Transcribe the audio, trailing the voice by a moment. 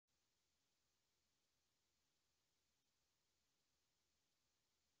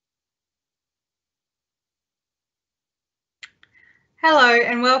Hello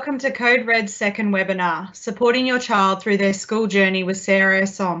and welcome to Code Red's second webinar, Supporting Your Child Through Their School Journey with Sarah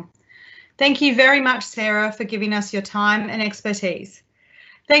Asome. Thank you very much, Sarah, for giving us your time and expertise.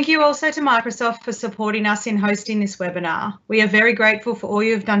 Thank you also to Microsoft for supporting us in hosting this webinar. We are very grateful for all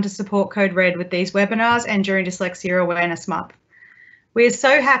you have done to support Code Red with these webinars and during Dyslexia Awareness Month. We are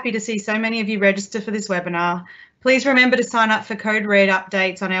so happy to see so many of you register for this webinar. Please remember to sign up for Code Red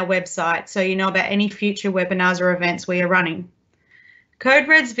updates on our website so you know about any future webinars or events we are running. Code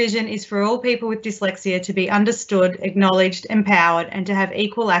Red's vision is for all people with dyslexia to be understood, acknowledged, empowered, and to have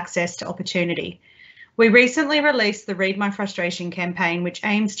equal access to opportunity. We recently released the Read My Frustration campaign, which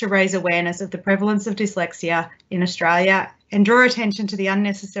aims to raise awareness of the prevalence of dyslexia in Australia and draw attention to the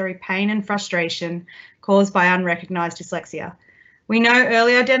unnecessary pain and frustration caused by unrecognised dyslexia. We know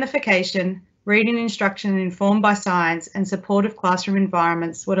early identification, reading instruction informed by science, and supportive classroom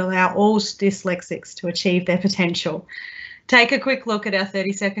environments would allow all dyslexics to achieve their potential. Take a quick look at our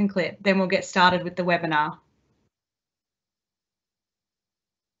 30-second clip, then we'll get started with the webinar.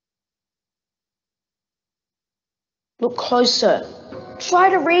 Look closer. Try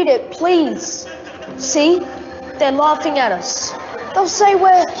to read it, please. See? They're laughing at us. They'll say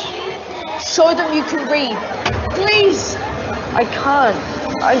show them you can read. Please! I can't.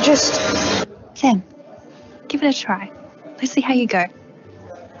 I just... Sam, give it a try. Let's see how you go.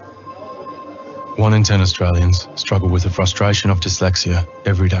 1 in 10 Australians struggle with the frustration of dyslexia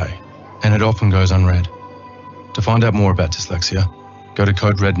every day, and it often goes unread. To find out more about dyslexia, go to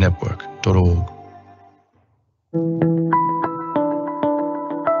coderednetwork.org.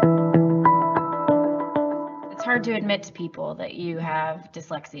 It's hard to admit to people that you have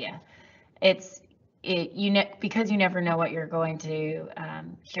dyslexia. Because you never know what you're going to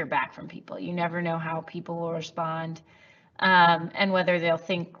hear back from people. You never know how people will respond. And whether they'll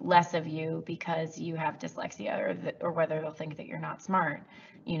think less of you because you have dyslexia or whether they'll think that you're not smart.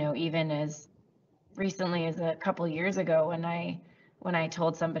 You know, even as recently as a couple years ago when I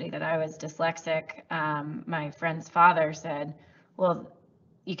told somebody that I was dyslexic, my friend's father said, well,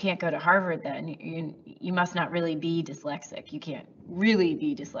 you can't go to Harvard then. You must not really be dyslexic. You can't really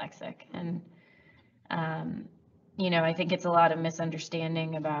be dyslexic. And, you know, I think it's a lot of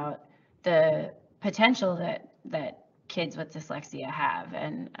misunderstanding about the potential that kids with dyslexia have,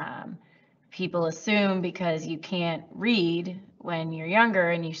 and people assume because you can't read when you're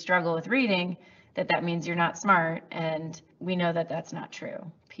younger and you struggle with reading that means you're not smart, and we know that that's not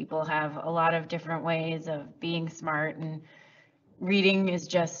true. People have a lot of different ways of being smart, and reading is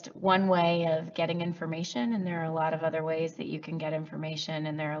just one way of getting information, and there are a lot of other ways that you can get information,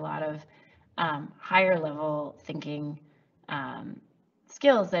 and there are a lot of higher level thinking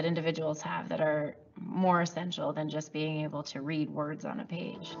skills that individuals have that are more essential than just being able to read words on a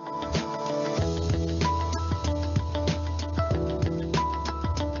page.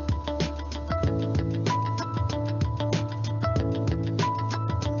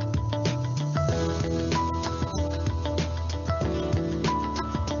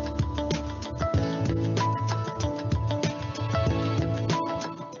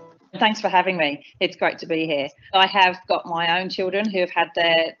 Thanks for having me. It's great to be here. I have got my own children who have had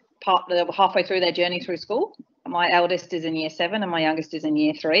their halfway through their journey through school. My eldest is in year 7 and my youngest is in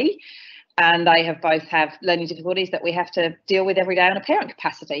year 3. And they both have learning difficulties that we have to deal with every day in a parent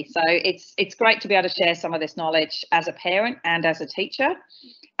capacity. So it's great to be able to share some of this knowledge as a parent and as a teacher,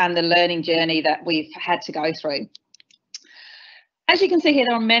 and the learning journey that we've had to go through. As you can see here,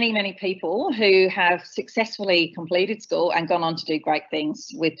 there are many, many people who have successfully completed school and gone on to do great things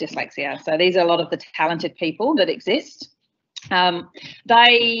with dyslexia. So these are a lot of the talented people that exist.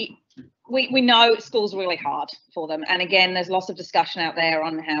 We know school's really hard for them, and again there's lots of discussion out there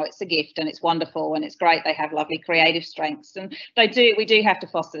on how it's a gift and it's wonderful and it's great, they have lovely creative strengths, and we do have to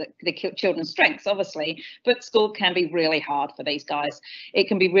foster the children's strengths obviously, but school can be really hard for these guys. It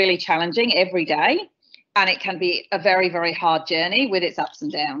can be really challenging every day, and it can be a very, very hard journey with its ups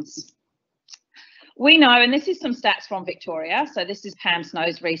and downs. We know, and this is some stats from Victoria, so this is Pam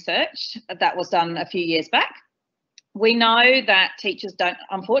Snow's research that was done a few years back. We know that teachers don't,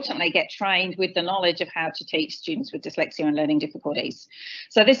 unfortunately, get trained with the knowledge of how to teach students with dyslexia and learning difficulties.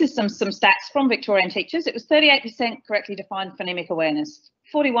 So this is some stats from Victorian teachers. It was 38% correctly defined phonemic awareness,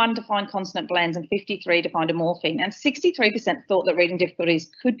 41 defined consonant blends, and 53 defined a morpheme. And 63% thought that reading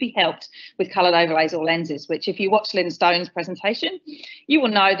difficulties could be helped with coloured overlays or lenses, which if you watch Lynn Stone's presentation, you will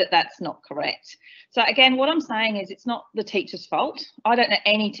know that that's not correct. So again, what I'm saying is it's not the teacher's fault. I don't know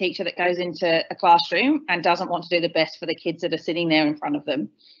any teacher that goes into a classroom and doesn't want to do the best for the kids that are sitting there in front of them.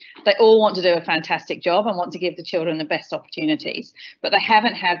 They all want to do a fantastic job and want to give the children the best opportunities, but they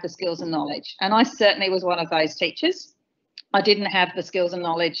haven't had the skills and knowledge. And I certainly was one of those teachers I didn't have the skills and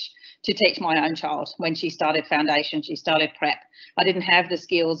knowledge to teach my own child when she started foundation, she started prep. I didn't have the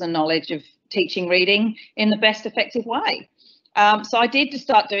skills and knowledge of teaching reading in the best effective way. So I did just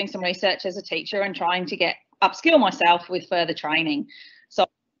start doing some research as a teacher and trying to upskill myself with further training. So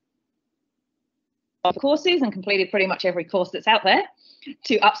I courses and completed pretty much every course that's out there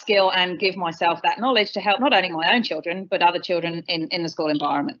to upskill and give myself that knowledge to help not only my own children, but other children in the school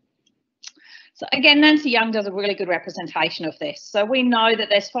environment. So again, Nancy Young does a really good representation of this. So we know that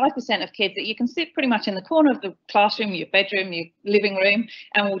there's 5% of kids that you can sit pretty much in the corner of the classroom, your bedroom, your living room,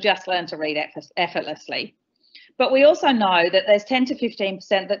 and will just learn to read effortlessly. But we also know that there's 10 to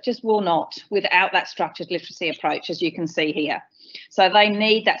 15% that just will not without that structured literacy approach, as you can see here. So they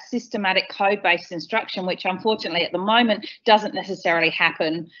need that systematic code-based instruction, which unfortunately at the moment doesn't necessarily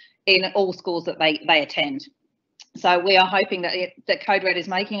happen in all schools that they attend. So we are hoping that Code Red is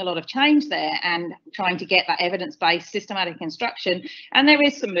making a lot of change there and trying to get that evidence-based systematic instruction. And there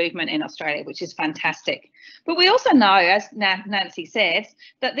is some movement in Australia, which is fantastic. But we also know, as Nancy said,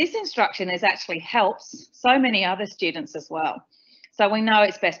 that this instruction actually helps so many other students as well. So we know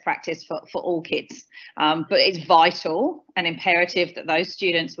it's best practice for all kids, but it's vital and imperative that those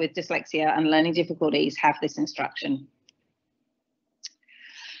students with dyslexia and learning difficulties have this instruction.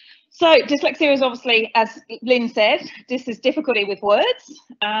 So dyslexia is obviously, as Lynn said, this is difficulty with words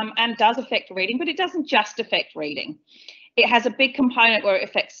and does affect reading, but it doesn't just affect reading. It has a big component where it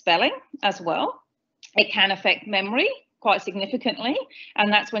affects spelling as well. It can affect memory quite significantly,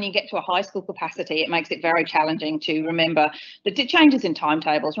 and that's when you get to a high school capacity. It makes it very challenging to remember the changes in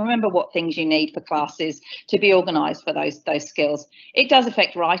timetables, remember what things you need for classes to be organised for those skills. It does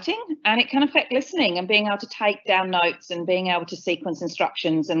affect writing, and it can affect listening and being able to take down notes and being able to sequence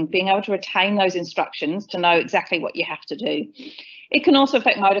instructions and being able to retain those instructions to know exactly what you have to do. It can also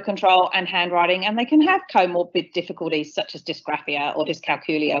affect motor control and handwriting, and they can have comorbid difficulties such as dysgraphia or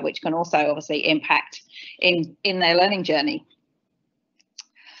dyscalculia, which can also obviously impact in their learning journey.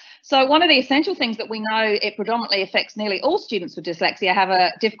 So one of the essential things that we know it predominantly affects nearly all students with dyslexia have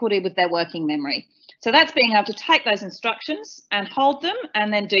a difficulty with their working memory. So that's being able to take those instructions and hold them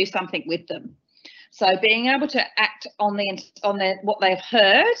and then do something with them. So being able to act on what they've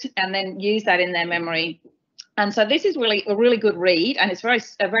heard and then use that in their memory. And so this is really a really good read, and it's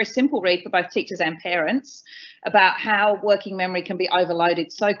a very simple read for both teachers and parents about how working memory can be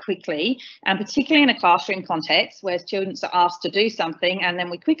overloaded so quickly, and particularly in a classroom context where students are asked to do something and then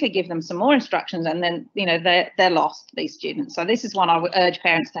we quickly give them some more instructions and then they're lost, these students. So this is one I would urge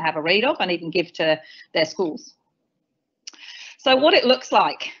parents to have a read of and even give to their schools. So what it looks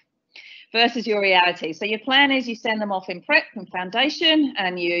like versus your reality. So your plan is you send them off in prep and foundation,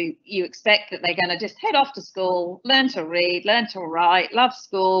 and you expect that they're going to just head off to school, learn to read, learn to write, love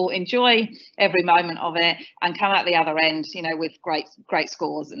school, enjoy every moment of it, and come out the other end, with great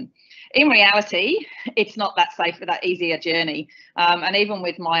scores. And in reality, it's not that safe or that easy a journey. And even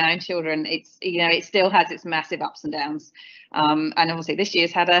with my own children, it's it still has its massive ups and downs. And obviously this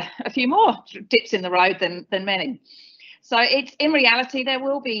year's had a few more dips in the road than many. So it's in reality, there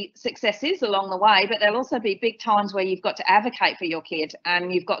will be successes along the way, but there'll also be big times where you've got to advocate for your kid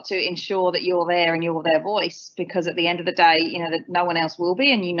and you've got to ensure that you're there and you're their voice, because at the end of the day, that no one else will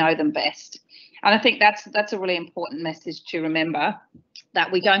be and you know them best. And I think that's a really important message to remember,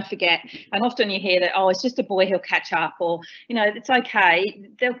 that we don't forget. And often you hear that, oh, it's just a boy, he'll catch up, or, it's okay,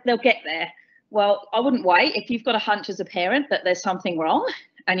 they'll get there. Well, I wouldn't wait. If you've got a hunch as a parent that there's something wrong,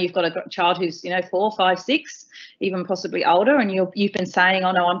 and you've got a child who's 4, 5, 6, even possibly older, and you've been saying,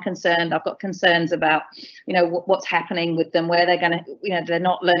 oh no, I'm concerned, I've got concerns about what's happening with them, where they're going to they're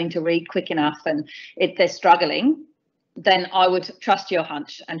not learning to read quick enough and they're struggling, then I would trust your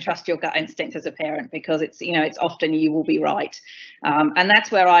hunch and trust your gut instinct as a parent, because it's it's often you will be right. And that's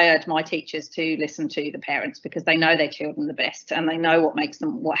where I urge my teachers to listen to the parents, because they know their children the best and they know what makes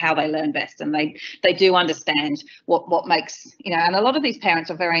them, how they learn best, and they do understand what makes, and a lot of these parents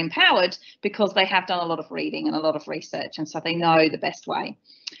are very empowered because they have done a lot of reading and a lot of research, and so they know the best way.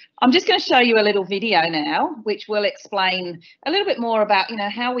 I'm just going to show you a little video now, which will explain a little bit more about,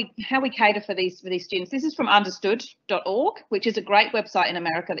 how we cater for these students. This is from understood.org, which is a great website in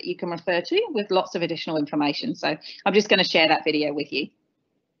America that you can refer to with lots of additional information. So I'm just going to share that video with you.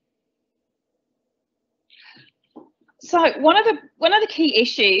 So one of the key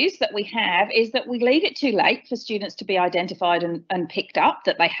issues that we have is that we leave it too late for students to be identified and picked up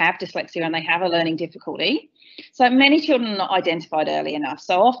that they have dyslexia and they have a learning difficulty. So many children are not identified early enough.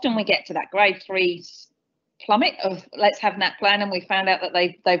 So often we get to that grade 3 plummet of let's have NAPLAN, and we found out that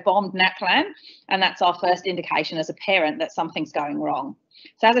they've bombed NAPLAN, and that's our first indication as a parent that something's going wrong.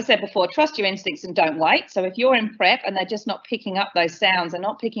 So as I said before, trust your instincts and don't wait. So if you're in prep and they're just not picking up those sounds and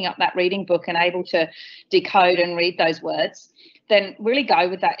not picking up that reading book and able to decode and read those words, then really go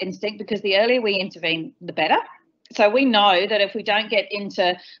with that instinct, because the earlier we intervene, the better. So we know that if we don't get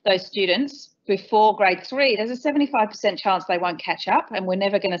into those students before grade 3, there's a 75% chance they won't catch up, and we're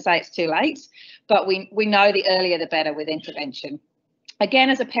never going to say it's too late, but we know the earlier the better with intervention. Again,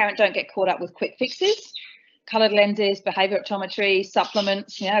 as a parent, don't get caught up with quick fixes. Coloured lenses, behaviour optometry,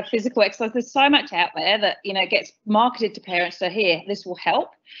 supplements, physical exercise. There's so much out there that, gets marketed to parents. So here, this will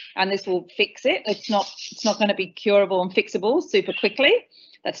help and this will fix it. It's not going to be curable and fixable super quickly.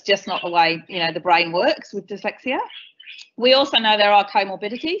 That's just not the way, the brain works with dyslexia. We also know there are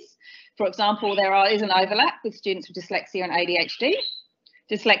comorbidities. For example, there is an overlap with students with dyslexia and ADHD,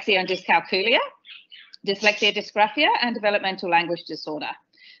 dyslexia and dyscalculia, dyslexia dysgraphia, and developmental language disorder.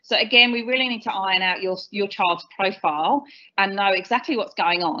 So again, we really need to iron out your child's profile and know exactly what's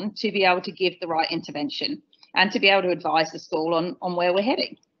going on to be able to give the right intervention and to be able to advise the school on where we're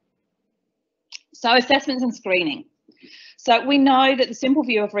heading. So assessments and screening. So we know that the simple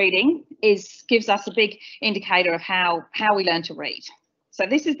view of reading gives us a big indicator of how we learn to read. So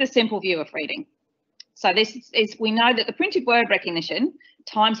this is the simple view of reading. So we know that the printed word recognition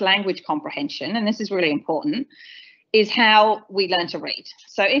times language comprehension, and this is really important, is how we learn to read.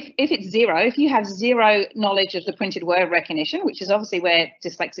 So if it's 0, if you have 0 knowledge of the printed word recognition, which is obviously where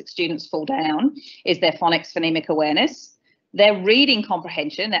dyslexic students fall down, is their phonics phonemic awareness, their reading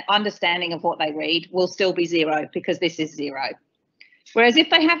comprehension, their understanding of what they read will still be 0, because this is 0. Whereas if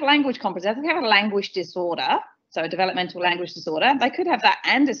they have language comprehension, if they have a language disorder, so a developmental language disorder, they could have that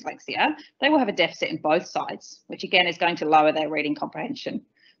and dyslexia, they will have a deficit in both sides, which again is going to lower their reading comprehension.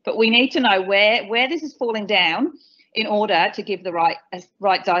 But we need to know where this is falling down in order to give the right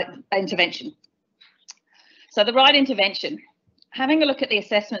intervention. So the right intervention, having a look at the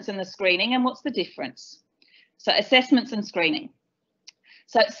assessments and the screening, and what's the difference? So assessments and screening.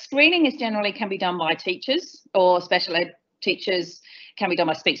 So screening can be done by teachers or special ed teachers, can be done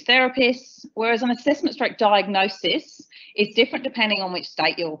by speech therapists, whereas an assessment/diagnosis is different depending on which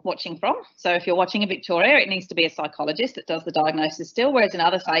state you're watching from. So if you're watching in Victoria, it needs to be a psychologist that does the diagnosis still, whereas in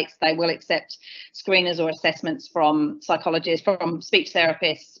other states, they will accept screeners or assessments from psychologists, from speech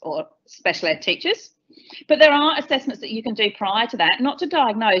therapists or special ed teachers. But there are assessments that you can do prior to that, not to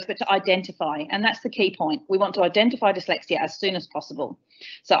diagnose, but to identify. And that's the key point. We want to identify dyslexia as soon as possible.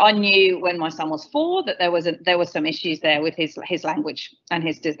 So I knew when my son was 4 that there were some issues there with his language and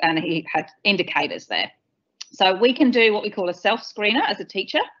he had indicators there. So we can do what we call a self-screener as a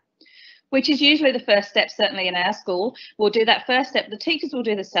teacher, which is usually the first step. Certainly in our school, we'll do that first step. The teachers will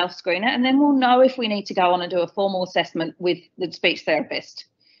do the self-screener, and then we'll know if we need to go on and do a formal assessment with the speech therapist.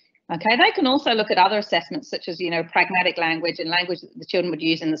 Okay, they can also look at other assessments such as, pragmatic language and language that the children would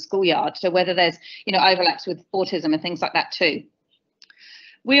use in the schoolyard. So whether there's, overlaps with autism and things like that too.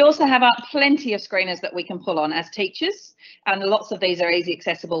 We also have plenty of screeners that we can pull on as teachers, and lots of these are easy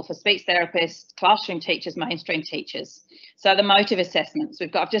accessible for speech therapists, classroom teachers, mainstream teachers. So the motive assessments,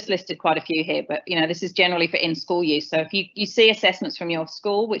 I've just listed quite a few here, but this is generally for in-school use. So if you see assessments from your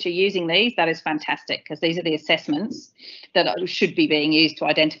school which are using these, that is fantastic, because these are the assessments that should be being used to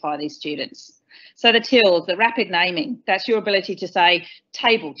identify these students. So the TILs, the rapid naming, that's your ability to say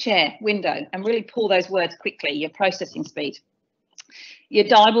table, chair, window, and really pull those words quickly, your processing speed. Your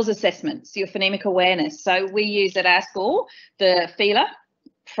Dibbles assessments, your phonemic awareness. So we use at our school the feeler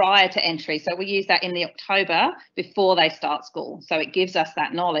prior to entry. So we use that in the October before they start school. So it gives us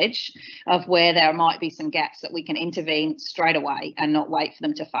that knowledge of where there might be some gaps that we can intervene straight away and not wait for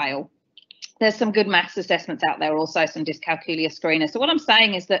them to fail. There's some good maths assessments out there, also some dyscalculia screeners. So what I'm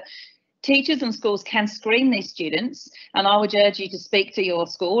saying is that teachers and schools can screen these students, and I would urge you to speak to your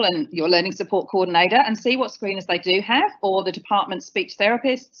school and your learning support coordinator and see what screeners they do have, or the department speech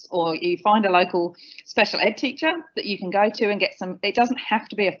therapists, or you find a local special ed teacher that you can go to and get some. It doesn't have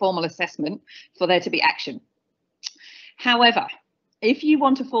to be a formal assessment for there to be action. However, if you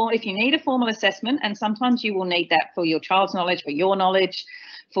need a formal assessment, and sometimes you will need that for your child's knowledge, for your knowledge,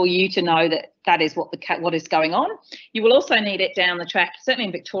 for you to know that is what is going on. You will also need it down the track. Certainly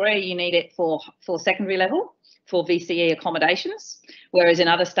in Victoria, you need it for secondary level, for VCE accommodations, whereas in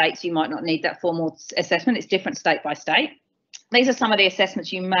other states you might not need that formal assessment. It's different state by state. These are some of the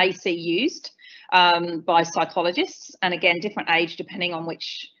assessments you may see used by psychologists, and again, different age depending on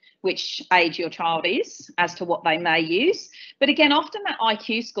which age your child is as to what they may use. But again, often that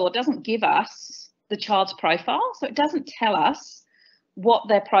IQ score doesn't give us the child's profile, so it doesn't tell us what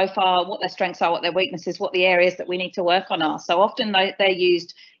their profile, what their strengths are, what their weaknesses, what the areas that we need to work on are. So often they're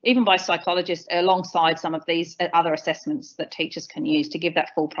used even by psychologists alongside some of these other assessments that teachers can use to give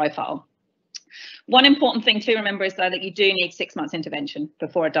that full profile. One important thing to remember is though that you do need 6 months intervention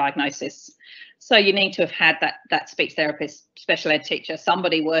before a diagnosis. So you need to have had that speech therapist, special ed teacher,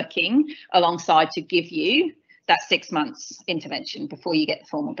 somebody working alongside to give you that 6 months intervention before you get the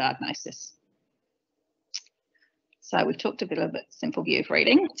formal diagnosis. So we've talked a bit about simple view of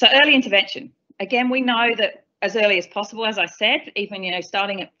reading. So early intervention. Again, we know that as early as possible, as I said, even, you know,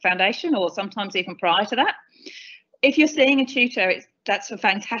 starting at foundation or sometimes even prior to that. If you're seeing a tutor, that's a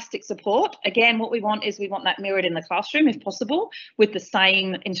fantastic support. Again, what we want is we want that mirrored in the classroom if possible with the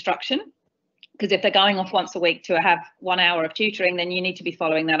same instruction. Because if they're going off once a week to have 1 hour of tutoring, then you need to be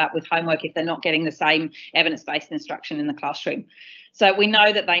following that up with homework if they're not getting the same evidence-based instruction in the classroom. So we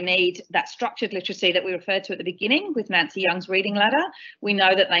know that they need that structured literacy that we referred to at the beginning with Nancy Young's reading ladder. We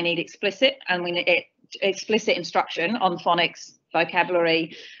know that they need explicit instruction on phonics,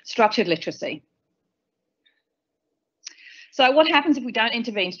 vocabulary, structured literacy. So what happens if we don't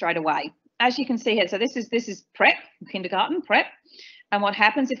intervene straight away? As you can see here, so this is prep, kindergarten prep. And what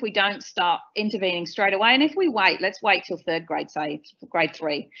happens if we don't start intervening straight away? And if we wait, let's wait till 3rd grade, say grade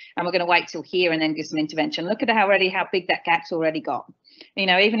 3, and we're going to wait till here and then give some intervention. Look at how big that gap's already got. You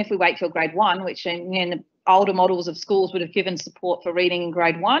know, even if we wait till grade 1, which in the older models of schools would have given support for reading in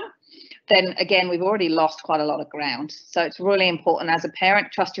grade 1, then again, we've already lost quite a lot of ground. So it's really important as a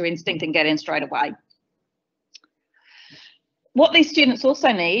parent, trust your instinct and get in straight away. What these students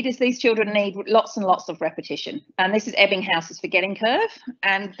also need is these children need lots and lots of repetition. And this is Ebbinghouse's forgetting curve.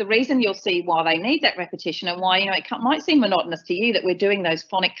 And the reason you'll see why they need that repetition and why, you know, it might seem monotonous to you that we're doing those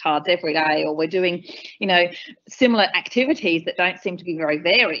phonic cards every day or we're doing, you know, similar activities that don't seem to be very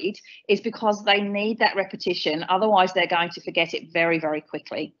varied is because they need that repetition. Otherwise, they're going to forget it very, very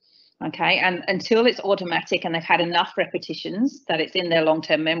quickly. Okay, and until it's automatic and they've had enough repetitions that it's in their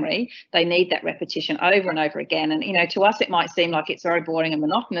long-term memory, they need that repetition over and over again. And, you know, to us, it might seem like it's very boring and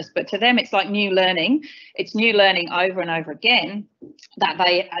monotonous, but to them, it's like new learning. It's new learning over and over again that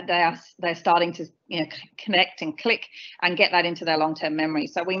they're starting to, you know, connect and click and get that into their long-term memory.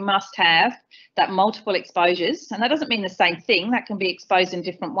 So we must have that multiple exposures, and that doesn't mean the same thing. That can be exposed in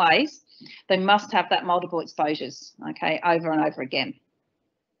different ways. They must have that multiple exposures, okay, over and over again.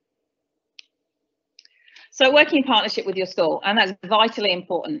 So working in partnership with your school, and that's vitally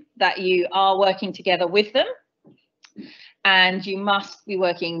important that you are working together with them, and you must be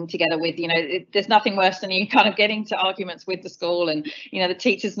working together with, you know, there's nothing worse than you kind of getting to arguments with the school and, you know, the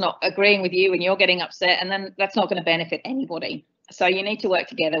teacher's not agreeing with you and you're getting upset, and then that's not going to benefit anybody. So you need to work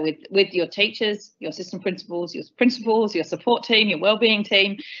together with your teachers, your assistant principals, your support team, your wellbeing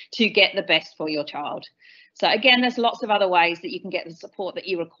team to get the best for your child. So again, there's lots of other ways that you can get the support that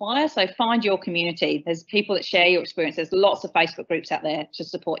you require. So find your community. There's people that share your experience. There's lots of Facebook groups out there to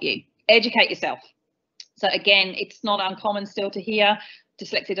support you. Educate yourself. So again, it's not uncommon still to hear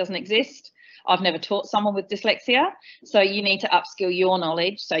dyslexia doesn't exist. I've never taught someone with dyslexia. So you need to upskill your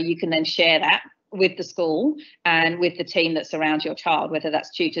knowledge so you can then share that with the school and with the team that surrounds your child, whether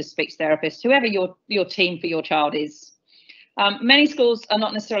that's tutors, speech therapists, whoever your team for your child is. Many schools are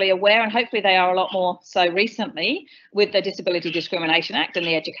not necessarily aware, and hopefully they are a lot more so recently with the Disability Discrimination Act and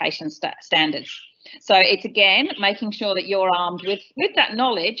the education standards. So it's again making sure that you're armed with that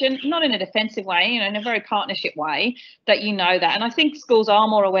knowledge, and not in a defensive way, you know, in a very partnership way, that you know that. And I think schools are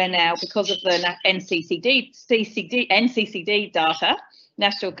more aware now because of the NCCD data,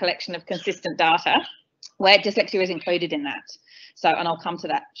 National Collection of Consistent Data, where dyslexia is included in that. So, and I'll come to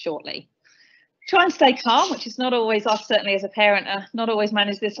that shortly. Try and stay calm, which is not always, I certainly as a parent, not always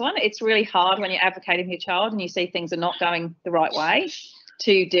manage this one. It's really hard when you're advocating for your child and you see things are not going the right way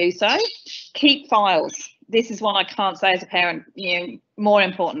to do so. Keep files. This is one I can't say as a parent, you know, more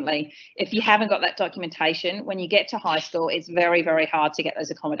importantly, if you haven't got that documentation, when you get to high school, it's very, very hard to get those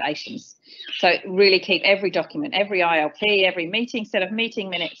accommodations. So really keep every document, every ILP, every meeting, set of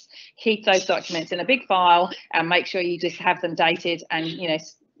meeting minutes, keep those documents in a big file and make sure you just have them dated and, you know,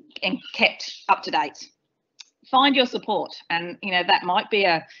 and kept up to date. Find your support, and you know that might be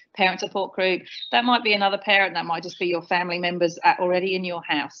a parent support group, that might be another parent, that might just be your family members already in your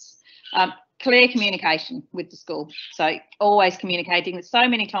house. Clear communication with the school, so always communicating. There's so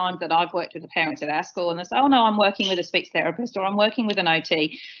many times that I've worked with the parents at our school and they say, oh no, I'm working with a speech therapist or I'm working with an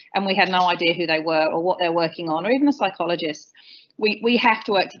OT, and we had no idea who they were or what they're working on, or even a psychologist. We have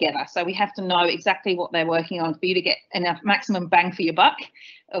to work together, so we have to know exactly what they're working on for you to get enough maximum bang for your buck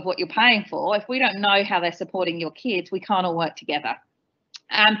of what you're paying for. If we don't know how they're supporting your kids, we can't all work together.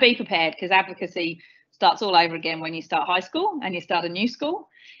 And be prepared, because advocacy starts all over again when you start high school and you start a new school.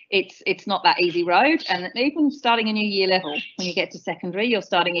 It's not that easy road, and even starting a new year level, when you get to secondary, you're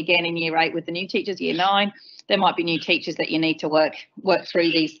starting again in year 8 with the new teachers. Year 9, there might be new teachers that you need to work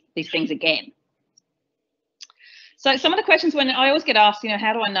through these things again. So some of the questions, when I always get asked,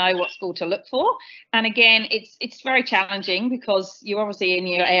 how do I know what school to look for? And again, it's very challenging because you're obviously in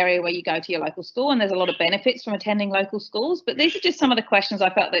your area where you go to your local school, and there's a lot of benefits from attending local schools. But these are just some of the questions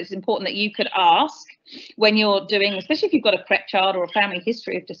I felt that it's important that you could ask when you're doing, especially if you've got a prep child or a family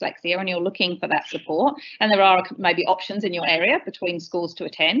history of dyslexia and you're looking for that support, and there are maybe options in your area between schools to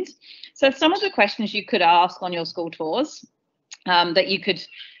attend. So some of the questions you could ask on your school tours that you could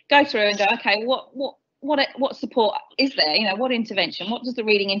go through and go, okay, what support is there? What intervention? What does the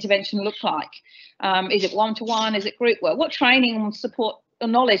reading intervention look like? Is it one-to-one? Is it group work? What training, support, or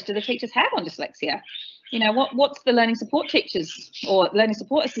knowledge do the teachers have on dyslexia? What's the learning support teachers or learning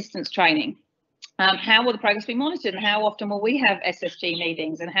support assistants training? How will the progress be monitored, and how often will we have SSG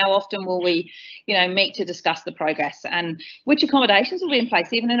meetings, and how often will we, meet to discuss the progress, and which accommodations will be in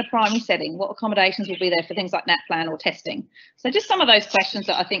place, even in a primary setting? What accommodations will be there for things like NAPLAN or testing? So just some of those questions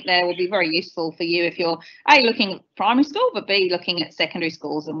that I think there will be very useful for you if you're A, looking at primary school, but B, looking at secondary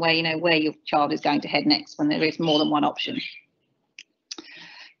schools and where, where your child is going to head next when there is more than one option.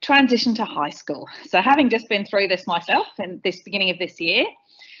 Transition to high school. So having just been through this myself in this beginning of this year,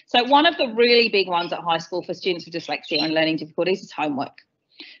 so one of the really big ones at high school for students with dyslexia and learning difficulties is homework.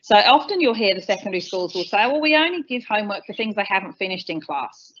 So often you'll hear the secondary schools will say, well, we only give homework for things they haven't finished in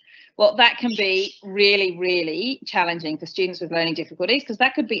class. Well, that can be really, really challenging for students with learning difficulties, because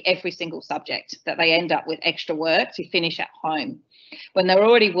that could be every single subject that they end up with extra work to finish at home when they're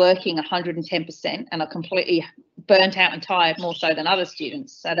already working 110% and are completely burnt out and tired, more so than other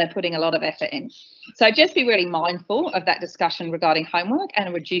students. So they're putting a lot of effort in. So just be really mindful of that discussion regarding homework and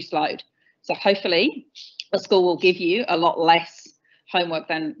a reduced load. So hopefully a school will give you a lot less homework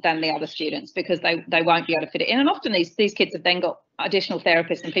than the other students, because they won't be able to fit it in. And often these kids have then got additional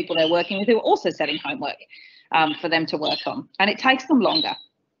therapists and people they're working with who are also setting homework for them to work on, and it takes them longer.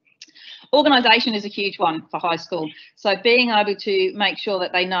 Organisation is a huge one for high school. So being able to make sure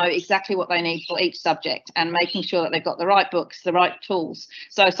that they know exactly what they need for each subject, and making sure that they've got the right books, the right tools.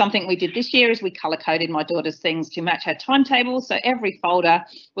 So something we did this year is we colour coded my daughter's things to match her timetable. So every folder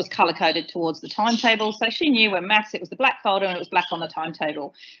was colour coded towards the timetable. So she knew when maths, it was the black folder and it was black on the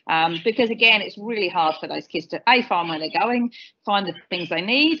timetable. Because again, it's really hard for those kids to find where they're going, find the things they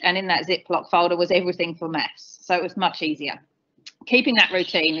need. And in that Ziploc folder was everything for maths. So it was much easier. Keeping that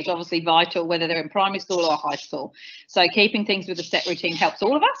routine is obviously vital, whether they're in primary school or high school. So keeping things with a set routine helps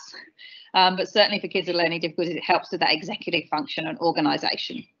all of us, but certainly for kids with learning difficulties, it helps with that executive function and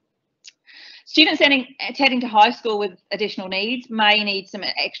organisation. Students heading to high school with additional needs may need some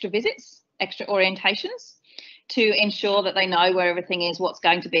extra visits, extra orientations, to ensure that they know where everything is, what's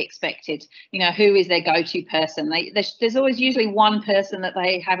going to be expected, who is their go-to person. There's always usually one person that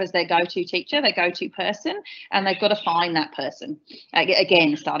they have as their go-to teacher, their go-to person, and they've got to find that person,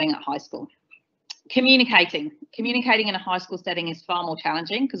 again, starting at high school. Communicating in a high school setting is far more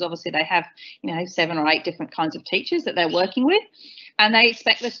challenging, because obviously they have 7 or 8 different kinds of teachers that they're working with, and they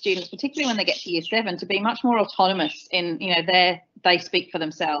expect the students, particularly when they get to year 7, to be much more autonomous in they speak for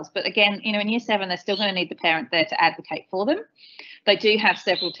themselves. But again, in year 7, they're still going to need the parent there to advocate for them. They do have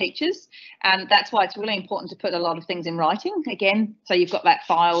several teachers, and that's why it's really important to put a lot of things in writing again. So you've got that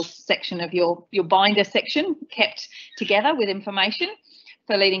files section of your binder section kept together with information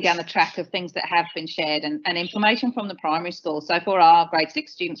for leading down the track of things that have been shared, and information from the primary school. So for our grade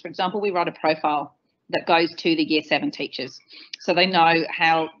 6 students, for example, we write a profile that goes to the year 7 teachers, so they know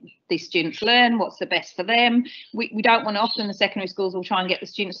how these students learn, what's the best for them. We don't want to, often the secondary schools will try and get the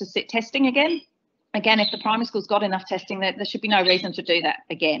students to sit testing again. If the primary school's got enough testing, there should be no reason to do that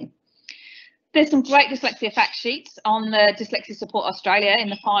again. There's some great dyslexia fact sheets on the Dyslexia Support Australia in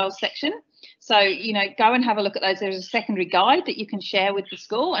the files section. So, go and have a look at those. There's a secondary guide that you can share with the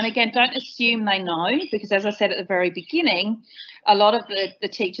school. And again, don't assume they know, because as I said at the very beginning, a lot of the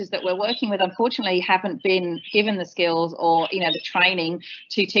teachers that we're working with, unfortunately, haven't been given the skills or, the training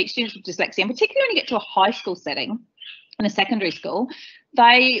to teach students with dyslexia. And particularly when you get to a high school setting, in a secondary school,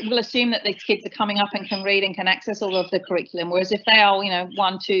 they will assume that these kids are coming up and can read and can access all of the curriculum. Whereas if they are,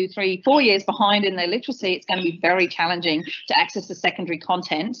 1, 2, 3, 4 years behind in their literacy, it's going to be very challenging to access the secondary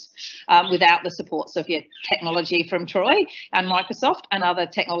content without the supports of your technology from Troy and Microsoft and other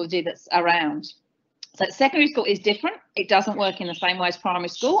technology that's around. So secondary school is different. It doesn't work in the same way as primary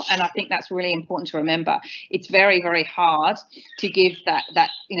school, and I think that's really important to remember. It's very, very hard to give that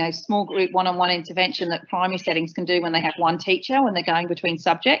small group one-on-one intervention that primary settings can do when they have one teacher when they're going between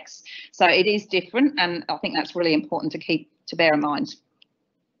subjects. So it is different, and I think that's really important to bear in mind.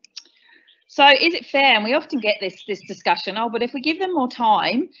 So is it fair? And we often get this discussion, oh, but if we give them more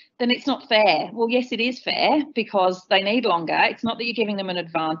time, then it's not fair. Well, yes, it is fair because they need longer. It's not that you're giving them an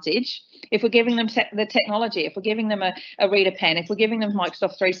advantage. If we're giving them the technology, if we're giving them a reader pen, if we're giving them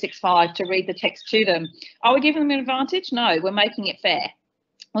Microsoft 365 to read the text to them, are we giving them an advantage? No, we're making it fair.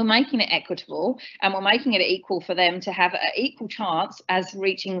 We're making it equitable, and we're making it equal for them to have an equal chance as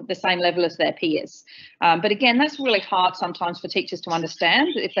reaching the same level as their peers. But again, that's really hard sometimes for teachers to understand,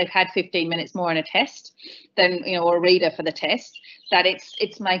 that if they've had 15 minutes more in a test, then, or a reader for the test, that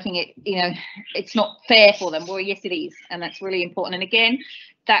it's making it, it's not fair for them. Well, yes, it is, and that's really important. And again,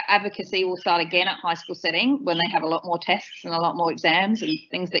 that advocacy will start again at high school setting when they have a lot more tests and a lot more exams and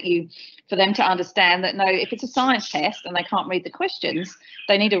things for them to understand that, no, if it's a science test and they can't read the questions,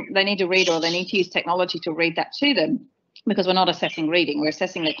 they need a reader, or they need to use technology to read that to them, because we're not assessing reading, we're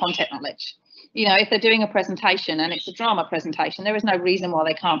assessing their content knowledge. If they're doing a presentation and it's a drama presentation, there is no reason why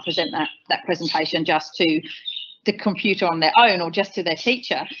they can't present that presentation just to the computer on their own or just to their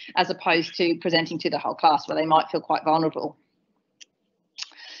teacher, as opposed to presenting to the whole class where they might feel quite vulnerable.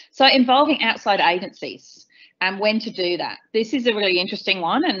 So involving outside agencies and when to do that. This is a really interesting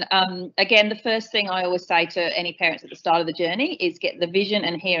one. And again, the first thing I always say to any parents at the start of the journey is get the vision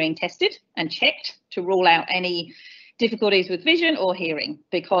and hearing tested and checked to rule out any difficulties with vision or hearing,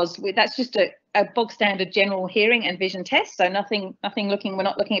 because that's just a bog standard general hearing and vision test. So nothing looking, we're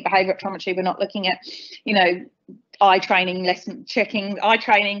not looking at behaviour optometry, we're not looking at, eye training, lesson checking, eye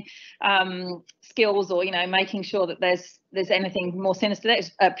training skills, or making sure that there's anything more sinister. That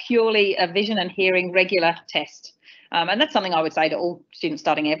is purely a vision and hearing regular test, and that's something I would say to all students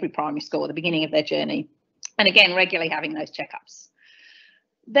starting every primary school at the beginning of their journey, and again, regularly having those checkups.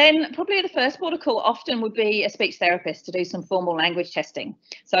 Then probably the first protocol often would be a speech therapist to do some formal language testing.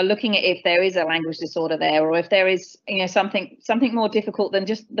 So looking at if there is a language disorder there, or if there is something more difficult than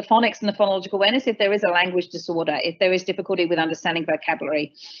just the phonics and the phonological awareness, if there is a language disorder, if there is difficulty with understanding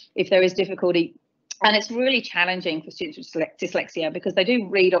vocabulary, if there is difficulty. And it's really challenging for students with dyslexia because they do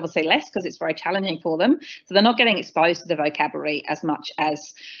read obviously less because it's very challenging for them. So they're not getting exposed to the vocabulary as much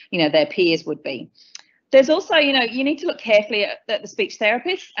as their peers would be. There's also, you need to look carefully at the speech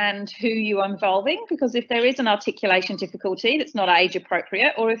therapist and who you are involving, because if there is an articulation difficulty that's not age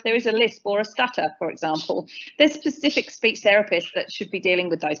appropriate, or if there is a lisp or a stutter, for example, there's specific speech therapists that should be dealing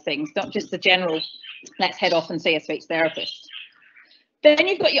with those things, not just the general, let's head off and see a speech therapist. Then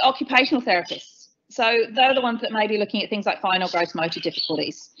you've got your occupational therapists. So they're the ones that may be looking at things like fine or gross motor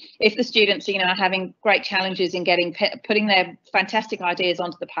difficulties. If the students, are having great challenges in putting their fantastic ideas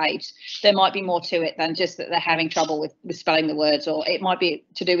onto the page, there might be more to it than just that they're having trouble with spelling the words, or it might be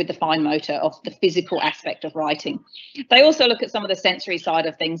to do with the fine motor of the physical aspect of writing. They also look at some of the sensory side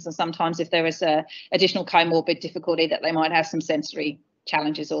of things, and sometimes if there is a additional comorbid difficulty, that they might have some sensory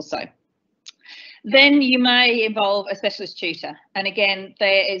challenges also. Then you may involve a specialist tutor. And again,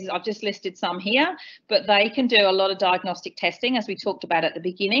 I've just listed some here, but they can do a lot of diagnostic testing, as we talked about at the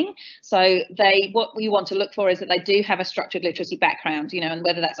beginning. So what we want to look for is that they do have a structured literacy background, and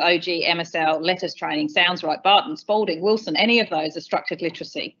whether that's OG, MSL, letters training, Sounds Right, Barton, Spalding, Wilson, any of those are structured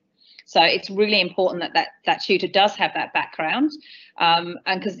literacy. So it's really important that tutor does have that background, and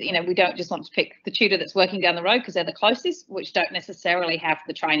because we don't just want to pick the tutor that's working down the road because they're the closest, which don't necessarily have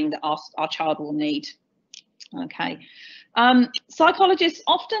the training that our child will need. Okay, psychologists,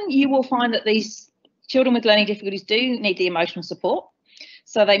 often you will find that these children with learning difficulties do need the emotional support.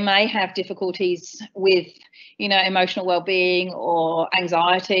 So they may have difficulties with, emotional well-being or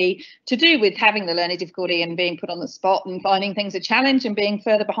anxiety to do with having the learning difficulty and being put on the spot and finding things a challenge and being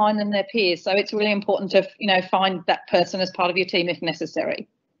further behind than their peers. So it's really important to, find that person as part of your team if necessary.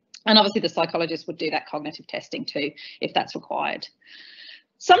 And obviously the psychologist would do that cognitive testing too, if that's required.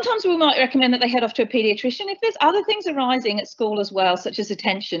 Sometimes we might recommend that they head off to a paediatrician if there's other things arising at school as well, such as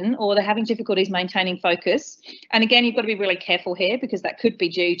attention, or they're having difficulties maintaining focus. And again, you've got to be really careful here because that could be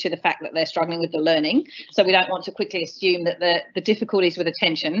due to the fact that they're struggling with the learning. So we don't want to quickly assume that the difficulties with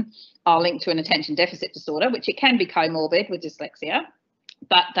attention are linked to an attention deficit disorder, which it can be comorbid with dyslexia.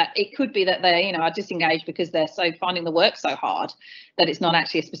 But that it could be that they, are disengaged because they're finding the work so hard that it's not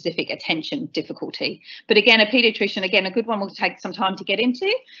actually a specific attention difficulty. But again, a paediatrician, a good one will take some time to get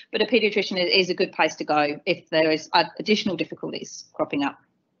into, but a paediatrician is a good place to go if there is additional difficulties cropping up.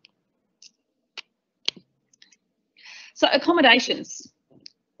 So accommodations.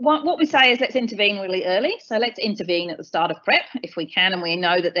 what we say is let's intervene really early. So let's intervene at the start of prep if we can, and we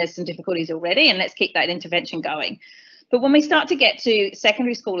know that there's some difficulties already, and let's keep that intervention going. But when we start to get to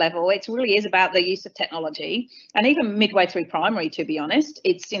secondary school level, it really is about the use of technology, and even midway through primary, to be honest,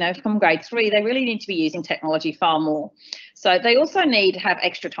 it's, you know, from grade 3, they really need to be using technology far more. So they also need to have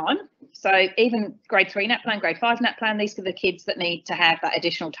extra time. So even grade 3 NAP plan, grade 5 NAP plan, these are the kids that need to have that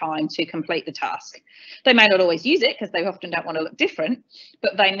additional time to complete the task. They may not always use it because they often don't want to look different,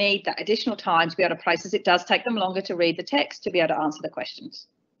 but they need that additional time to be able to process. It does take them longer to read the text to be able to answer the questions.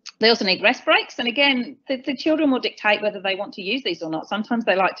 They also need rest breaks, and again, the children will dictate whether they want to use these or not. Sometimes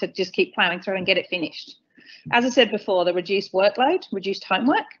they like to just keep plowing through and get it finished. As I said before, the reduced workload, reduced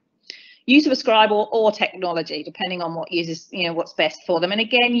homework, use of a scribe or technology, depending on what uses, you know, what's best for them. And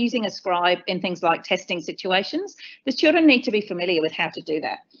again, using a scribe in things like testing situations, the children need to be familiar with how to do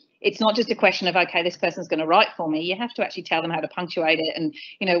that. It's not just a question of, okay, this person's going to write for me. You have to actually tell them how to punctuate it, and,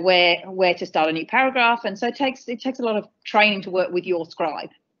 you know, where to start a new paragraph. And so it takes a lot of training to work with your scribe.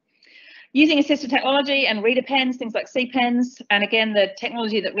 Using assistive technology and reader pens, things like C pens, and again, the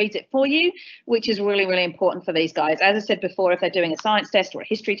technology that reads it for you, which is really, really important for these guys. As I said before, if they're doing a science test or a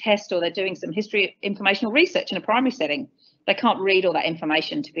history test, or they're doing some history informational research in a primary setting, they can't read all that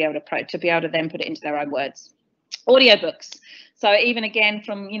information to be able to then put it into their own words. Audiobooks. So even again,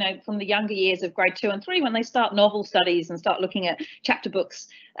 from the younger years of grade 2 and 3, when they start novel studies and start looking at chapter books,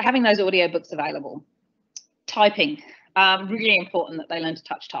 having those audiobooks available. Typing. Really important that they learn to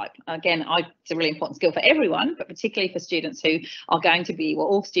touch type. Again, it's a really important skill for everyone, but particularly for students who are going to be, well,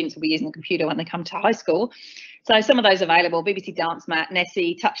 all students will be using the computer when they come to high school. So some of those available, BBC Dance Mat,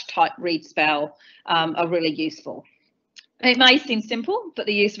 Nessie, Touch Type, Read Spell, are really useful. It may seem simple, but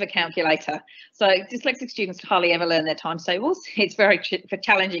the use of a calculator. So dyslexic students hardly ever learn their times tables. It's very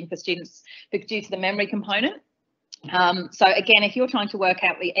challenging for students due to the memory component. So again, if you're trying to work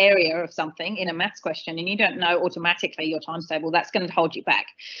out the area of something in a maths question and you don't know automatically your times table, that's going to hold you back.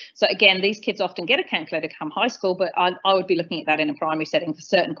 So again, these kids often get a calculator come high school, but I would be looking at that in a primary setting for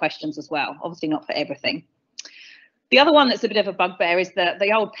certain questions as well, obviously not for everything. The other one that's a bit of a bugbear is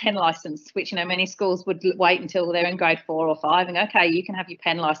the old pen license, which, you know, many schools would wait until they're in grade 4 or 5 and go, okay, you can have your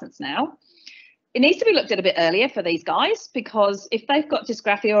pen license now. It needs to be looked at a bit earlier for these guys, because if they've got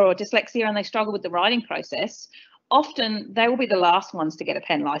dysgraphia or dyslexia and they struggle with the writing process, often they will be the last ones to get a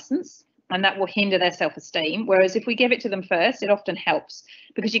pen license, and that will hinder their self-esteem. Whereas if we give it to them first, it often helps,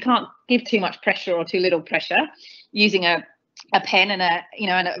 because you can't give too much pressure or too little pressure using a pen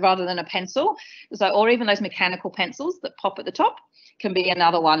and rather than a pencil. So, or even those mechanical pencils that pop at the top can be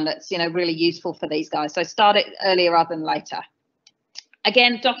another one that's, you know, really useful for these guys. So start it earlier rather than later.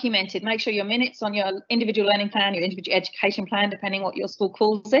 Again, documented. Make sure your minutes on your individual learning plan, your individual education plan, depending what your school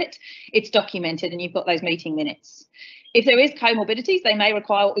calls it, it's documented and you've got those meeting minutes. If there is comorbidities, they may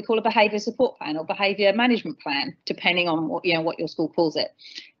require what we call a behaviour support plan or behaviour management plan, depending on what your school calls it.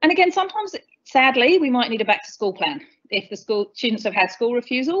 And again, sometimes, sadly, we might need a back to school plan. If the students have had school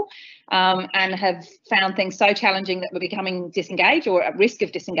refusal and have found things so challenging that we're becoming disengaged or at risk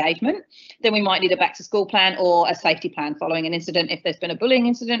of disengagement, then we might need a back to school plan or a safety plan following an incident if there's been a bullying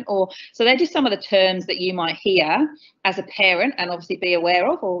incident. So they're just some of the terms that you might hear as a parent and obviously be aware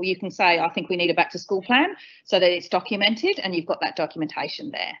of, or you can say, I think we need a back to school plan, so that it's documented and you've got that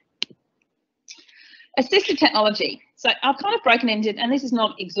documentation there. Assistive technology. So I've kind of broken into, and this is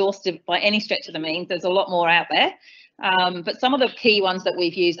not exhaustive by any stretch of the means, there's a lot more out there. But some of the key ones that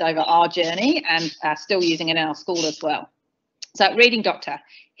we've used over our journey and are still using in our school as well. So Reading Doctor,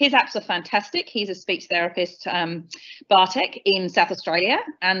 his apps are fantastic. He's a speech therapist, Bartek, in South Australia,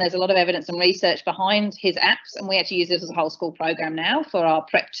 and there's a lot of evidence and research behind his apps, and we actually use this as a whole school program now for our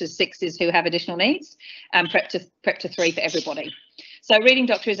prep to 6s who have additional needs, and prep to 3 for everybody. So Reading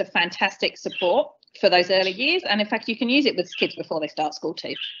Doctor is a fantastic support for those early years, and in fact you can use it with kids before they start school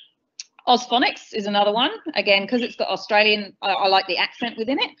too. Phonics is another one, again, because it's got Australian, I like the accent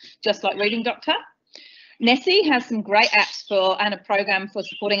within it, just like Reading Doctor. Nessie has some great apps and a program for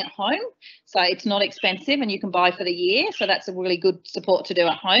supporting at home. So it's not expensive and you can buy for the year. So that's a really good support to do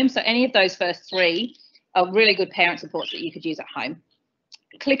at home. So any of those first 3 are really good parent supports that you could use at home.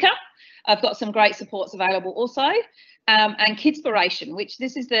 Clicker, I've got some great supports available also. And Kidspiration, which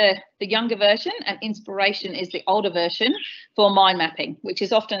this is the younger version, and Inspiration is the older version for mind mapping, which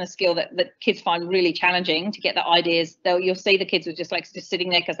is often a skill that kids find really challenging to get the ideas. You'll see the kids are just sitting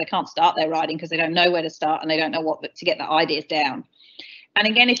there because they can't start their writing because they don't know where to start and they don't know to get the ideas down. And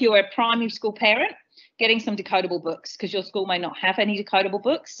again, if you're a primary school parent, getting some decodable books, because your school may not have any decodable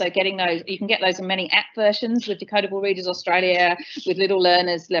books. So getting those, you can get those in many app versions with Decodable Readers Australia, with Little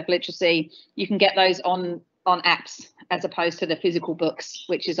Learners, Level Literacy. You can get those on on apps as opposed to the physical books,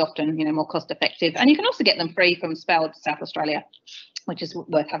 which is often, you know, more cost effective. And you can also get them free from Spelled South Australia, which is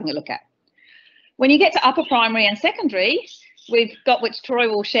worth having a look at. When you get to upper primary and secondary, we've got, which Troy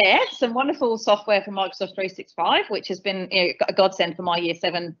will share, some wonderful software from Microsoft 365, which has been, you know, a godsend for my Year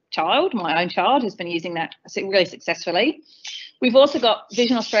 7 child. My own child has been using that really successfully. We've also got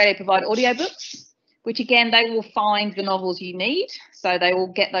Vision Australia provide audiobooks, which again, they will find the novels you need. So they will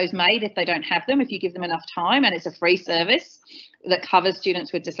get those made if they don't have them, if you give them enough time, and it's a free service that covers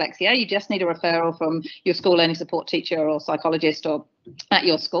students with dyslexia. You just need a referral from your school learning support teacher or psychologist or at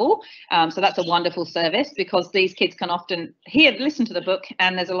your school. So that's a wonderful service, because these kids can often listen to the book,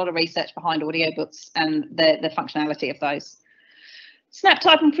 and there's a lot of research behind audiobooks and the functionality of those.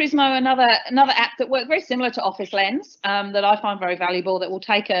 SnapType and Prismo, another app that work very similar to Office Lens, that I find very valuable, that will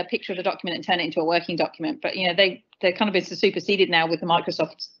take a picture of a document and turn it into a working document. But, you know, they're kind of been superseded now with the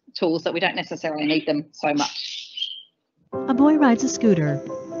Microsoft tools that we don't necessarily need them so much. A boy rides a scooter.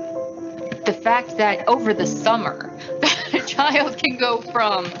 The fact that over the summer, a child can go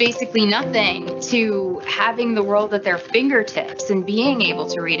from basically nothing to having the world at their fingertips and being able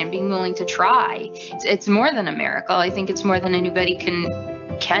to read and being willing to try, it's more than a miracle. I think it's more than anybody can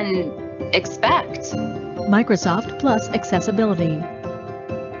expect. Microsoft plus accessibility.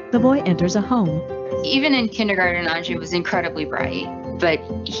 The boy enters a home. Even in kindergarten, Anjay was incredibly bright, but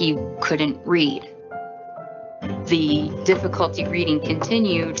he couldn't read. The difficulty reading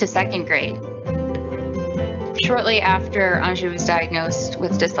continued to second grade. Shortly after Anjay was diagnosed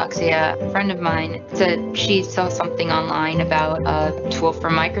with dyslexia, a friend of mine said she saw something online about a tool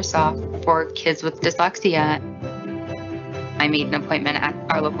from Microsoft for kids with dyslexia. I made an appointment at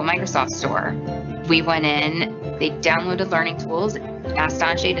our local Microsoft store. We went in, they downloaded learning tools, asked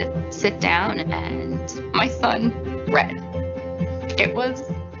Anjay to sit down, and my son read. It was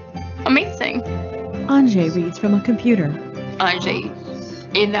amazing. Anjay reads from a computer. Anjay,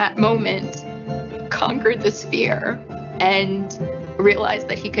 in that moment, conquered this fear and realized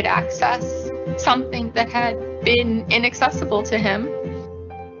that he could access something that had been inaccessible to him.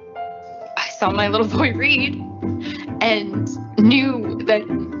 I saw my little boy read and knew that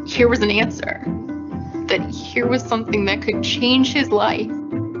here was an answer, that here was something that could change his life.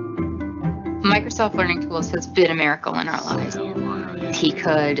 Microsoft Learning Tools has been a miracle in our lives. He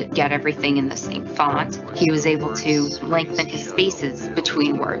could get everything in the same font. He was able to lengthen his spaces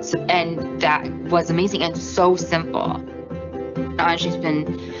between words, and that was amazing and so simple. Anjay's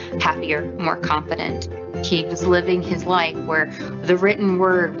been happier, more confident. He was living his life where the written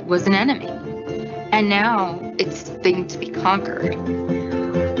word was an enemy, and now it's a thing to be conquered.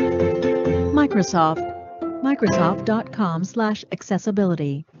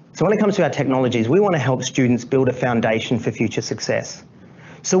 Microsoft.com/accessibility. So when it comes to our technologies, we want to help students build a foundation for future success.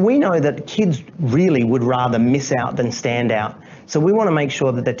 So we know that kids really would rather miss out than stand out. So we want to make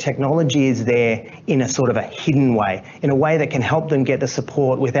sure that the technology is there in a sort of a hidden way, in a way that can help them get the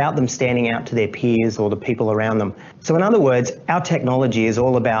support without them standing out to their peers or the people around them. So in other words, our technology is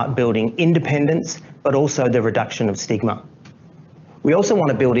all about building independence, but also the reduction of stigma. We also want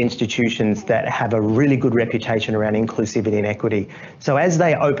to build institutions that have a really good reputation around inclusivity and equity. So as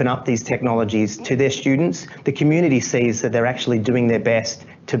they open up these technologies to their students, the community sees that they're actually doing their best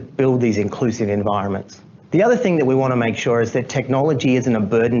to build these inclusive environments. The other thing that we want to make sure is that technology isn't a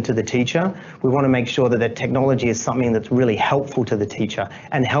burden to the teacher. We want to make sure that the technology is something that's really helpful to the teacher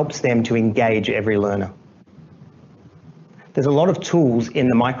and helps them to engage every learner. There's a lot of tools in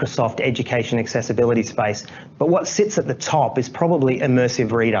the Microsoft education accessibility space, but what sits at the top is probably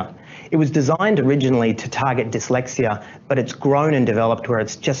Immersive Reader. It was designed originally to target dyslexia, but it's grown and developed where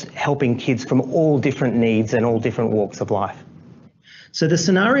it's just helping kids from all different needs and all different walks of life. So the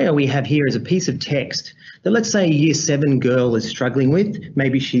scenario we have here is a piece of text that, let's say, a Year 7 girl is struggling with.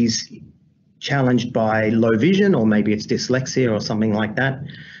 Maybe she's challenged by low vision, or maybe it's dyslexia or something like that.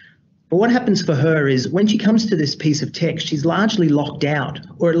 But what happens for her is when she comes to this piece of text, she's largely locked out,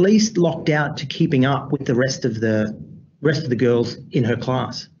 or at least locked out to keeping up with the rest of the girls in her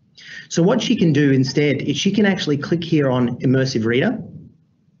class. So what she can do instead is she can actually click here on Immersive Reader.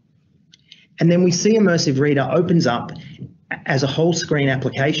 And then we see Immersive Reader opens up as a whole screen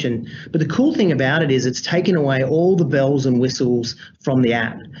application. But the cool thing about it is it's taken away all the bells and whistles from the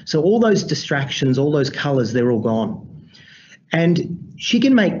app. So all those distractions, all those colors, they're all gone. And she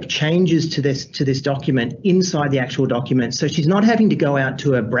can make changes to this document inside the actual document. So she's not having to go out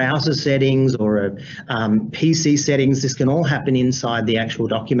to a browser settings or a PC settings. This can all happen inside the actual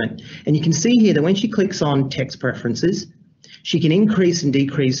document. And you can see here that when she clicks on text preferences, she can increase and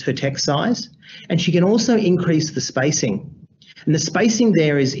decrease her text size, and she can also increase the spacing. And the spacing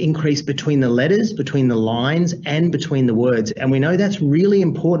there is increased between the letters, between the lines, and between the words. And we know that's really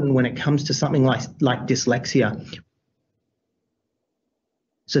important when it comes to something like dyslexia.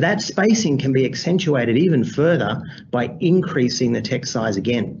 So that spacing can be accentuated even further by increasing the text size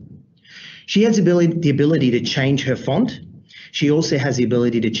again. She has the ability to change her font. She also has the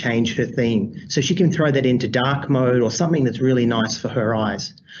ability to change her theme. So she can throw that into dark mode or something that's really nice for her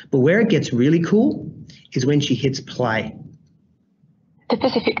eyes. But where it gets really cool is when she hits play. The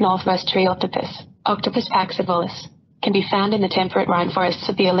Pacific Northwest tree octopus, Octopus paxivolis, can be found in the temperate rainforests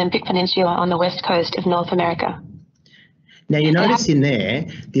of the Olympic Peninsula on the west coast of North America. Now you notice in there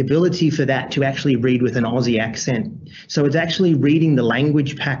the ability for that to actually read with an Aussie accent. So it's actually reading the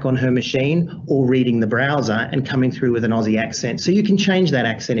language pack on her machine or reading the browser and coming through with an Aussie accent. So you can change that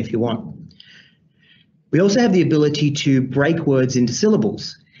accent if you want. We also have the ability to break words into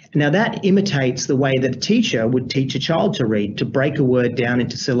syllables. Now that imitates the way that a teacher would teach a child to read, to break a word down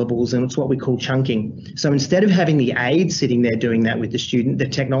into syllables, and it's what we call chunking. So instead of having the aide sitting there doing that with the student, the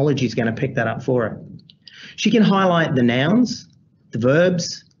technology is going to pick that up for her. She can highlight the nouns, the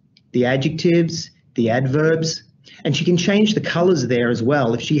verbs, the adjectives, the adverbs, and she can change the colours there as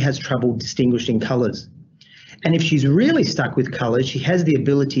well if she has trouble distinguishing colours. And if she's really stuck with colours, she has the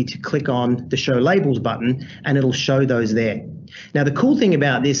ability to click on the Show Labels button and it'll show those there. Now, the cool thing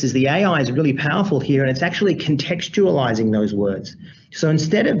about this is the AI is really powerful here and it's actually contextualising those words. So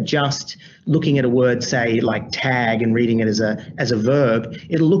instead of just looking at a word, say like tag, and reading it as a verb,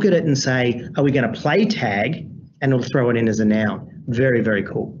 it'll look at it and say, are we going to play tag? And it'll throw it in as a noun. Very, very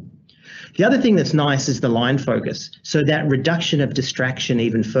cool. The other thing that's nice is the line focus. So that reduction of distraction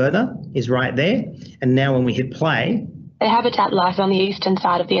even further is right there. And now when we hit play. Their habitat lies on the eastern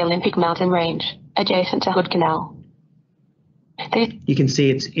side of the Olympic mountain range, adjacent to Hood Canal. You can see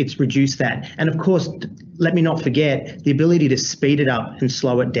it's reduced that. And of course, let me not forget, the ability to speed it up and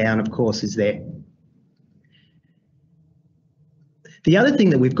slow it down, of course, is there. The other thing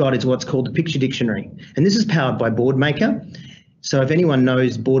that we've got is what's called the picture dictionary. And this is powered by Boardmaker. So if anyone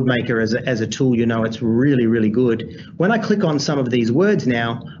knows Boardmaker as a tool, you know it's really, really good. When I click on some of these words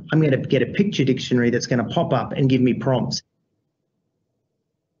now, I'm going to get a picture dictionary that's going to pop up and give me prompts.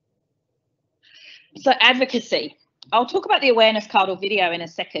 So advocacy. I'll talk about the awareness card or video in a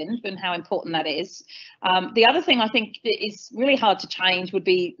second and how important that is. The other thing I think that is really hard to change would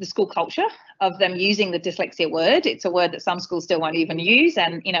be the school culture of them using the dyslexia word. It's a word that some schools still won't even use,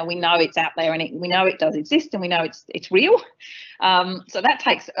 and you know we know it's out there and we know it does exist and we know it's real. So that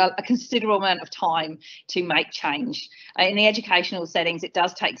takes a considerable amount of time to make change. In the educational settings, it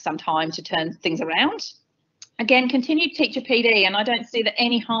does take some time to turn things around. Again, continued teacher PD, and I don't see that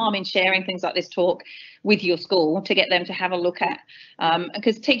any harm in sharing things like this talk with your school to get them to have a look at,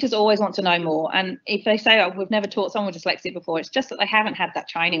 because teachers always want to know more. And if they say, oh, we've never taught someone with dyslexia before, it's just that they haven't had that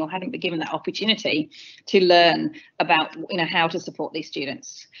training or haven't been given that opportunity to learn about, you know, how to support these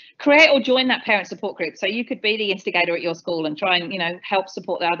students. Create or join that parent support group. So you could be the instigator at your school and try and, you know, help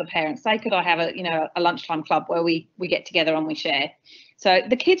support the other parents. Say, could I have a, you know, a lunchtime club where we get together and we share. So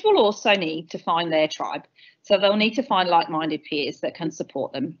the kids will also need to find their tribe. So they'll need to find like-minded peers that can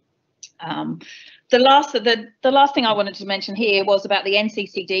support them. The last thing I wanted to mention here was about the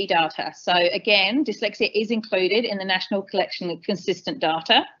NCCD data. So again, dyslexia is included in the National Collection of Consistent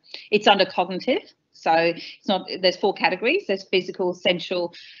Data. It's under cognitive. So it's not. There's 4 categories. There's physical,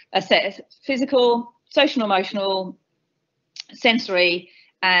 social, emotional, sensory,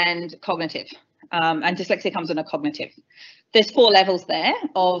 and cognitive. And dyslexia comes under cognitive. There's 4 levels there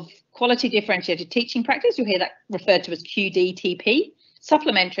of quality differentiated teaching practice. You'll hear that referred to as QDTP,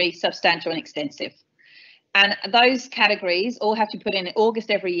 supplementary, substantial and extensive. And those categories all have to put in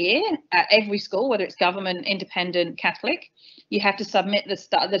August every year at every school, whether it's government, independent, Catholic. You have to submit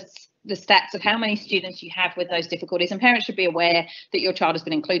the stats of how many students you have with those difficulties, and parents should be aware that your child has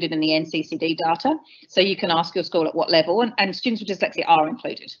been included in the NCCD data. So you can ask your school at what level, and students with dyslexia are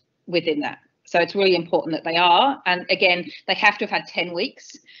included within that. So it's really important that they are. And again, they have to have had 10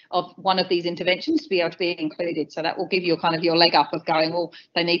 weeks of one of these interventions to be able to be included. So that will give you kind of your leg up of going, well,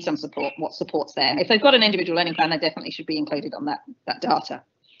 they need some support. What support's there? If they've got an individual learning plan, they definitely should be included on that data.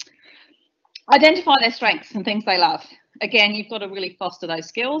 Identify their strengths and things they love. Again, you've got to really foster those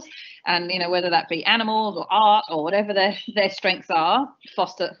skills, and you know, whether that be animals or art or whatever their strengths are,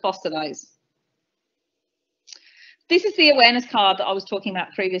 foster those. This is the awareness card that I was talking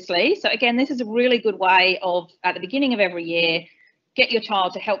about previously. So again, this is a really good way of, at the beginning of every year, get your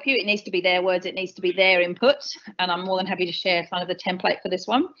child to help you. It needs to be their words, it needs to be their input, and I'm more than happy to share kind of the template for this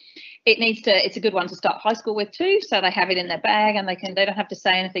one. It's a good one to start high school with too, so they have it in their bag and they don't have to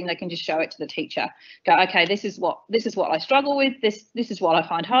say anything, they can just show it to the teacher. Go, okay, this is what I struggle with, this is what I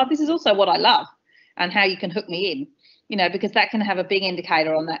find hard, this is also what I love, and how you can hook me in. You know, because that can have a big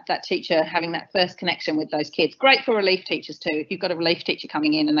indicator on that teacher having that first connection with those kids. Great for relief teachers too. If you've got a relief teacher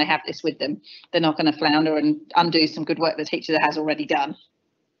coming in and they have this with them, they're not going to flounder and undo some good work the teacher has already done.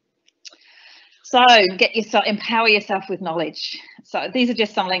 So empower yourself with knowledge. So these are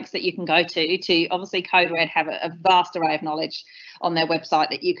just some links that you can go to obviously Code Red have a vast array of knowledge on their website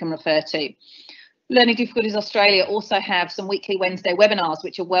that you can refer to. Learning Difficulties Australia also have some weekly Wednesday webinars,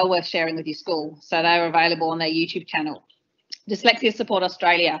 which are well worth sharing with your school. So they're available on their YouTube channel. Dyslexia Support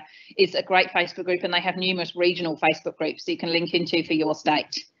Australia is a great Facebook group, and they have numerous regional Facebook groups that you can link into for your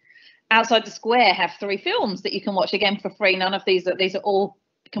state. Outside the Square have 3 films that you can watch, again, for free. None of these are all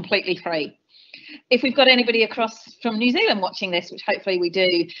completely free. If we've got anybody across from New Zealand watching this, which hopefully we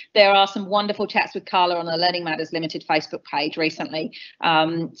do, there are some wonderful chats with Carla on the Learning Matters Limited Facebook page recently.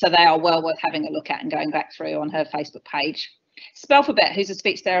 So they are well worth having a look at and going back through on her Facebook page. Spellfabet, who's a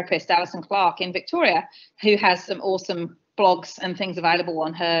speech therapist, Alison Clark in Victoria, who has some awesome blogs and things available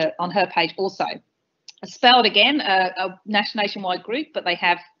on her page also. Spelled, again, a nationwide group, but they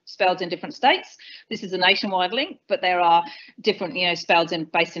have spells in different states. This is a nationwide link, but there are different, spells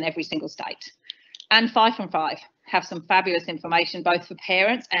based in every single state. And 5 from 5 have some fabulous information, both for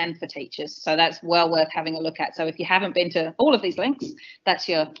parents and for teachers. So that's well worth having a look at. So if you haven't been to all of these links, that's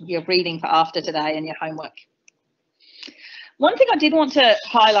your reading for after today and your homework. One thing I did want to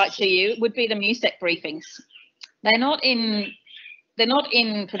highlight to you would be the MUSEC briefings. They're not in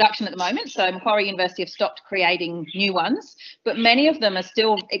production at the moment, so Macquarie University have stopped creating new ones, but many of them are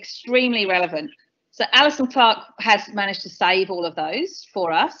still extremely relevant. So Alison Clark has managed to save all of those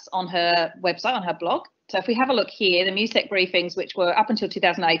for us on her website, on her blog. So if we have a look here, the MUSEC briefings, which were up until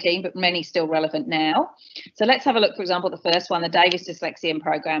 2018, but many still relevant now. So let's have a look, for example, the first one, the Davis Dyslexia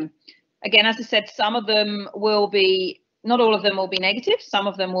Program. Again, as I said, some of them will be, not all of them will be negative, some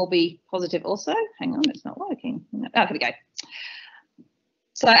of them will be positive also. Hang on, it's not working. Oh, here we go.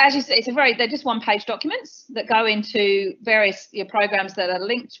 So as you see, they're just one-page documents that go into various programs that are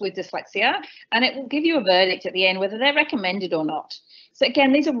linked with dyslexia, and it will give you a verdict at the end whether they're recommended or not. So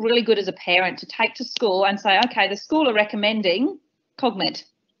again, these are really good as a parent to take to school and say, okay, the school are recommending CogMed,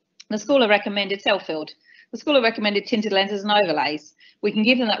 the school are recommended self-filled, the school are recommended tinted lenses and overlays. We can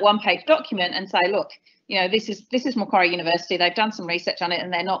give them that one-page document and say, look, this is Macquarie University. They've done some research on it,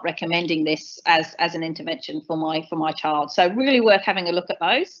 and they're not recommending this as an intervention for my child. So really worth having a look at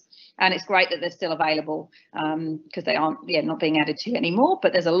those. And it's great that they're still available because they aren't not being added to anymore.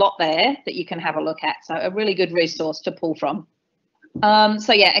 But there's a lot there that you can have a look at. So a really good resource to pull from.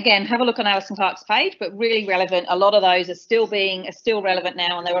 So yeah, again, have a look on Alison Clark's page, but really relevant. A lot of those are still relevant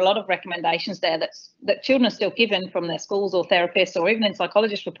now, and there are a lot of recommendations there that children are still given from their schools or therapists, or even in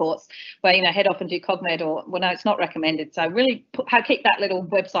psychologist reports where head off and do CogMed, or well, no, it's not recommended. So really keep that little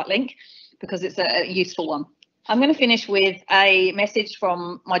website link because it's a useful one. I'm going to finish with a message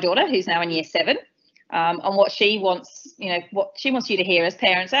from my daughter, who's now in year 7. On what she wants, what she wants you to hear as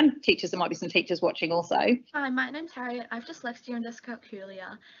parents and teachers. There might be some teachers watching also. Hi, my name's Harriet. I have dyslexia and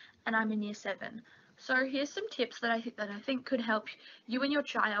dyscalculia, and I'm in year 7. So here's some tips that I think could help you and your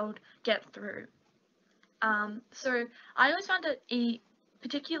child get through. So I always found it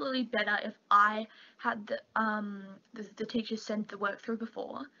particularly better if I had the teachers send the work through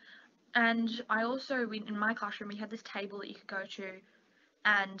before. And I also, in my classroom, we had this table that you could go to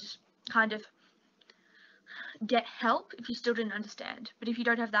and kind of get help if you still didn't understand. But if you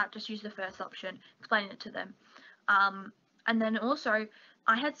don't have that, just use the first option, explain it to them. And then also,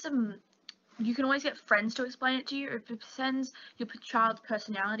 I had you can always get friends to explain it to you. It depends your child's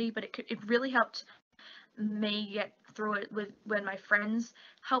personality, but it really helped me get through it when my friends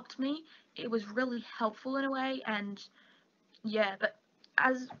helped me. It was really helpful in a way, and yeah, but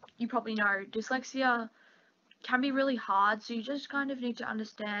as you probably know, dyslexia can be really hard, so you just kind of need to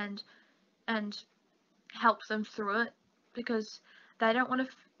understand and help them through it, because they don't want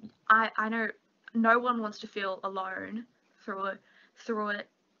to I know no one wants to feel alone through it.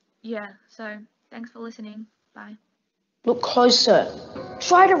 Yeah, so thanks for listening. Bye. Look closer.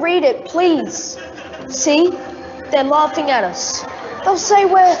 Try to read it, please. See? They're laughing at us. They'll say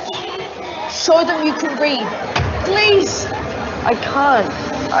show them you can read. Please. I can't.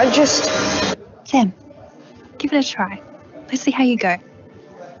 Sam, give it a try. Let's see how you go.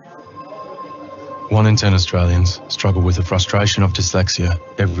 1 in 10 Australians struggle with the frustration of dyslexia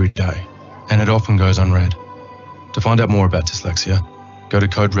every day, and it often goes unread. To find out more about dyslexia, go to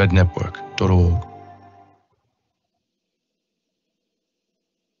coderednetwork.org.